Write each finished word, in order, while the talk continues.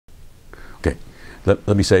Okay,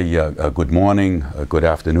 let me say good morning, good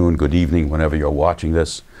afternoon, good evening, whenever you're watching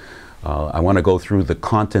this. I want to go through the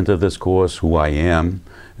content of this course, who I am,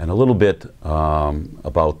 and a little bit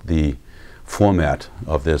about the format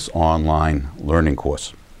of this online learning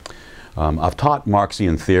course. I've taught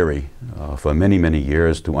Marxian theory for many, many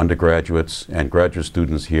years to undergraduates and graduate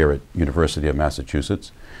students here at University of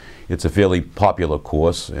Massachusetts. It's a fairly popular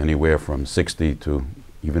course. Anywhere from 60 to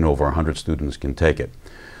even over 100 students can take it.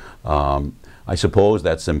 I suppose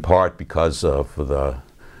that's in part because of the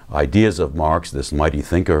ideas of Marx. This mighty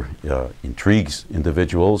thinker intrigues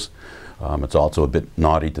individuals. It's also a bit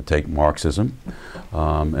naughty to take Marxism,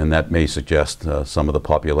 and that may suggest some of the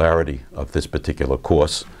popularity of this particular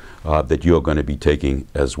course that you're going to be taking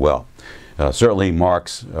as well. Certainly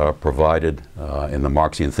Marx provided in the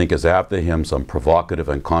Marxian thinkers after him some provocative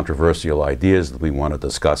and controversial ideas that we want to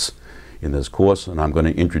discuss in this course, and I'm going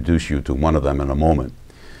to introduce you to one of them in a moment.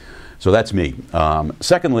 So that's me.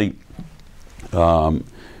 Secondly, we're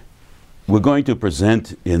going to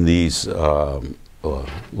present in these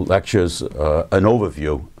lectures an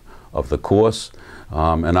overview of the course,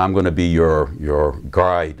 and I'm going to be your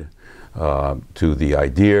guide to the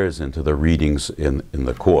ideas and to the readings in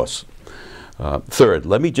the course. Third,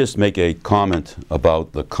 let me just make a comment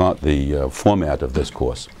about the format of this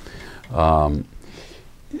course.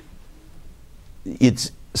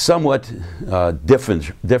 It's somewhat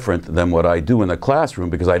different than what I do in the classroom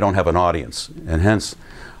because I don't have an audience, and hence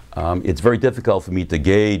it's very difficult for me to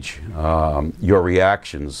gauge your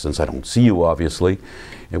reactions since I don't see you, obviously.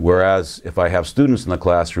 Whereas if I have students in the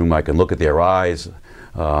classroom, I can look at their eyes,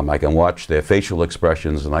 I can watch their facial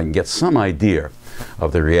expressions, and I can get some idea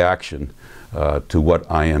of the reaction to what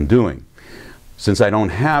I am doing. Since I don't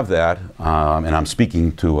have that, and I'm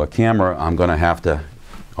speaking to a camera, I'm going to have to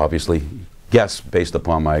obviously guess based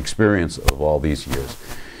upon my experience of all these years.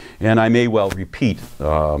 And I may well repeat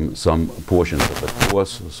some portions of the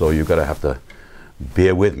course, so you're going to have to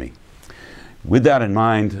bear with me. With that in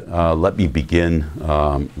mind, let me begin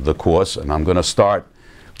the course, and I'm going to start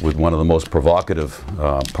with one of the most provocative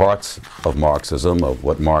parts of Marxism, of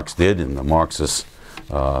what Marx did and the Marxists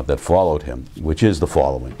that followed him, which is the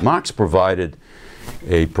following. Marx provided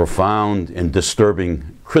a profound and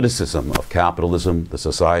disturbing criticism of capitalism, the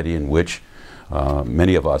society in which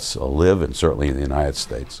many of us live, and certainly in the United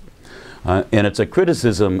States. And it's a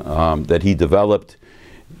criticism that he developed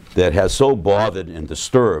that has so bothered and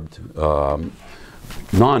disturbed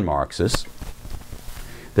non-Marxists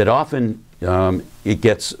that often it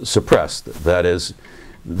gets suppressed. That is,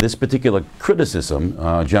 this particular criticism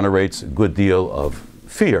generates a good deal of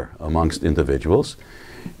fear amongst individuals,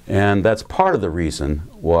 and that's part of the reason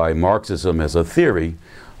why Marxism as a theory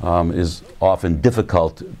is often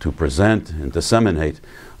difficult to present and disseminate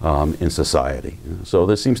in society. So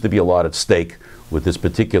there seems to be a lot at stake with this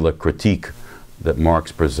particular critique that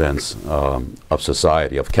Marx presents of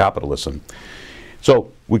society, of capitalism.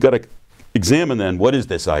 So we've got to examine then what is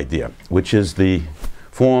this idea, which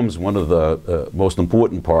forms one of the most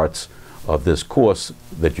important parts of this course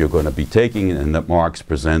that you're going to be taking and that Marx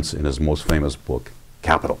presents in his most famous book,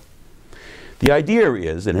 Capital. The idea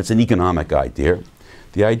is, and it's an economic idea,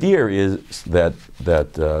 the idea is that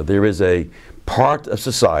there is a part of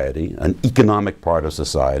society, an economic part of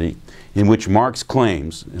society, in which Marx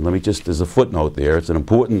claims, and let me just, as a footnote there, it's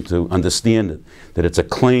important to understand that it's a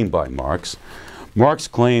claim by Marx. Marx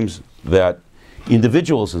claims that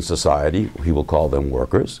individuals in society, he will call them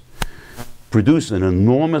workers, produce an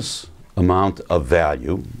enormous amount of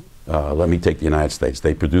value. Let me take the United States.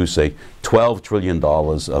 They produce $12 trillion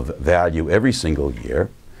of value every single year.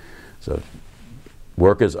 So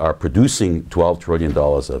workers are producing $12 trillion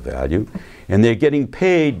of value, and they're getting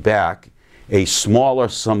paid back a smaller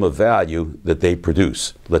sum of value that they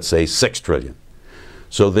produce, let's say $6 trillion.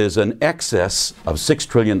 So there's an excess of $6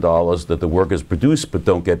 trillion that the workers produce but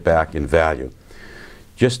don't get back in value.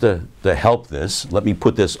 Just to help this, let me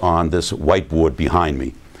put this on this whiteboard behind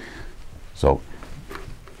me. So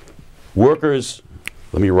workers,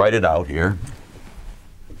 let me write it out here.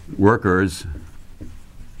 Workers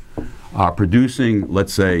are producing,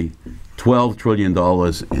 let's say, $12 trillion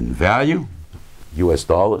in value, US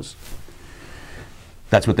dollars.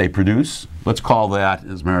 That's what they produce. Let's call that,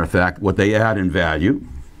 as a matter of fact, what they add in value,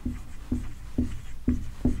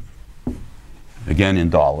 again in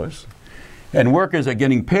dollars. And workers are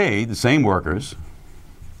getting paid, the same workers,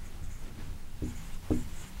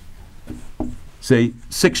 say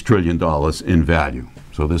 $6 trillion in value.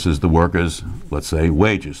 So this is the workers', let's say,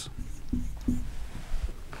 wages.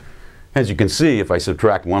 As you can see, if I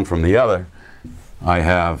subtract one from the other, I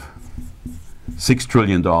have $6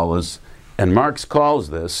 trillion, and Marx calls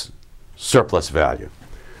this surplus value.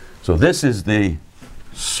 So this is the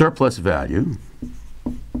surplus value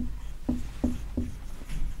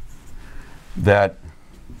that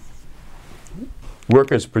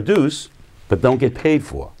workers produce but don't get paid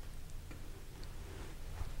for.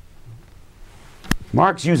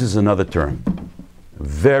 Marx uses another term, a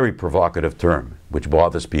very provocative term, which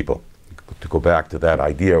bothers people, to go back to that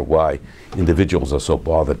idea of why individuals are so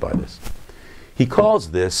bothered by this. He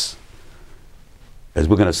calls this, as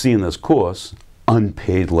we're going to see in this course,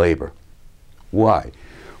 unpaid labor. Why?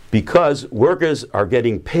 Because workers are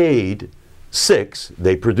getting paid 6,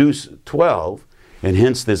 they produce 12, and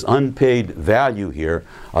hence this unpaid value here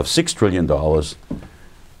of $6 trillion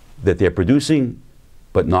that they're producing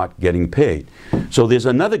but not getting paid. So there's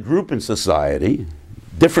another group in society,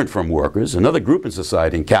 different from workers, another group in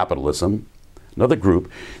society in capitalism, another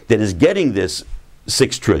group that is getting this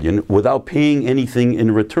 6 trillion without paying anything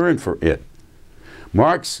in return for it.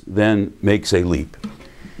 Marx then makes a leap.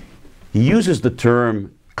 He uses the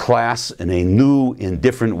term class in a new and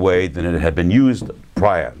different way than it had been used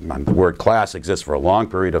prior. The word class exists for a long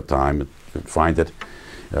period of time. You can find it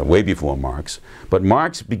way before Marx. But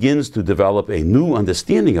Marx begins to develop a new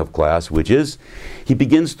understanding of class, which is he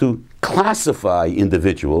begins to classify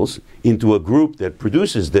individuals into a group that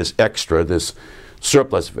produces this extra, this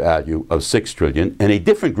surplus value of 6 trillion, and a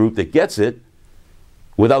different group that gets it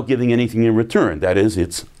without giving anything in return. That is,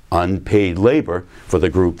 it's unpaid labor for the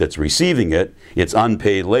group that's receiving it. It's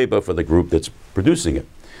unpaid labor for the group that's producing it.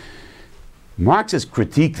 Marx's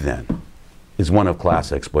critique then is one of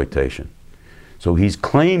class exploitation. So he's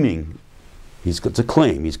claiming, it's a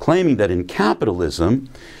claim, he's claiming that in capitalism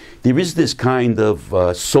there is this kind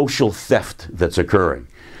of social theft that's occurring,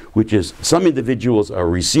 which is some individuals are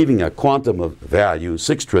receiving a quantum of value,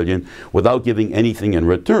 6 trillion, without giving anything in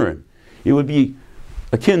return. It would be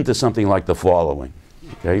akin to something like the following.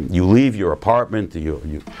 Okay? You leave your apartment,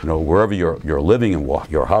 you know, wherever you're living in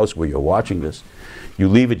your house where you're watching this, you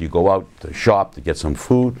leave it, you go out to shop to get some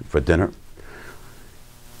food for dinner,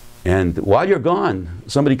 and while you're gone,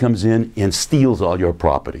 somebody comes in and steals all your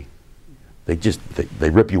property. They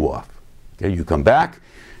rip you off. Okay? You come back,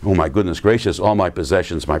 oh my goodness gracious, all my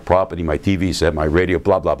possessions, my property, my TV set, my radio,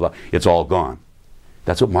 blah, blah, blah, it's all gone.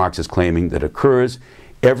 That's what Marx is claiming that occurs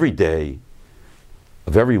every day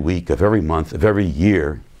of every week, of every month, of every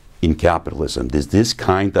year in capitalism. There's this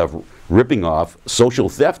kind of ripping off, social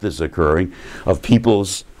theft is occurring of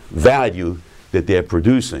people's value that they're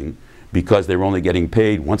producing because they're only getting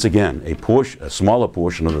paid, once again, a smaller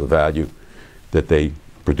portion of the value that they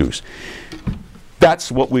produce.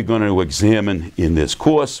 That's what we're going to examine in this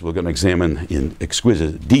course. We're going to examine in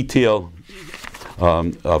exquisite detail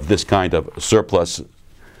of this kind of surplus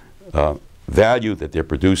value that they're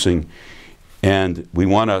producing. And we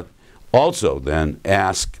want to also then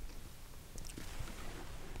ask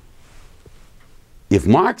if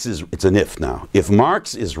Marx is, it's an if now, if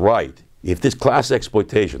Marx is right, if this class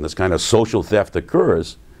exploitation, this kind of social theft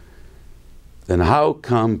occurs, then how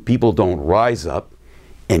come people don't rise up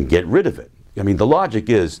and get rid of it? I mean, the logic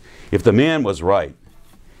is, if the man was right,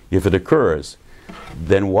 if it occurs,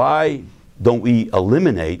 then why don't we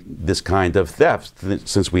eliminate this kind of theft,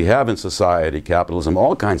 since we have in society, capitalism,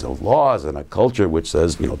 all kinds of laws and a culture which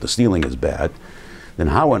says, you know, the stealing is bad, then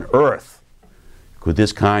how on earth could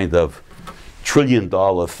this kind of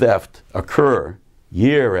trillion-dollar theft occur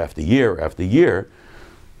year after year after year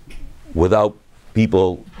without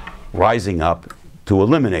people rising up to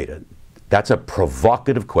eliminate it? That's a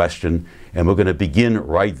provocative question, and we're going to begin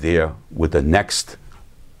right there with the next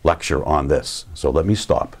lecture on this. So let me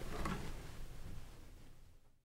stop.